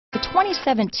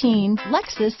2017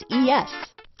 Lexus ES.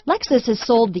 Lexus has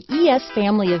sold the ES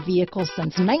family of vehicles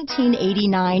since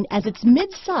 1989 as its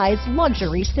mid-size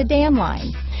luxury sedan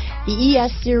line. The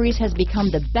ES series has become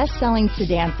the best-selling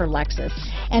sedan for Lexus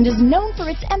and is known for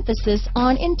its emphasis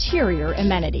on interior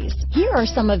amenities. Here are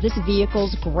some of this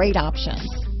vehicle's great options: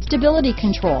 stability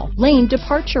control, lane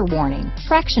departure warning,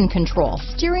 traction control,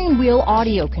 steering wheel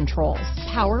audio controls,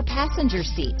 power passenger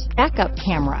seat, backup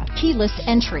camera, keyless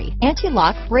entry,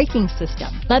 anti-lock braking system,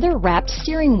 leather-wrapped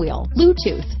steering wheel,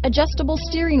 Bluetooth, adjustable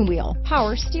steering wheel,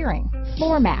 power steering,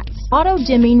 floor mats,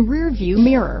 auto-dimming rear view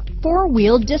mirror,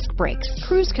 four-wheel disc brakes,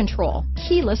 cruise control,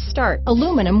 keyless start,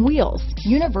 aluminum wheels,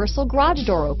 universal garage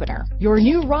door opener. Your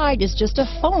new ride is just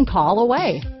a phone call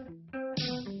away.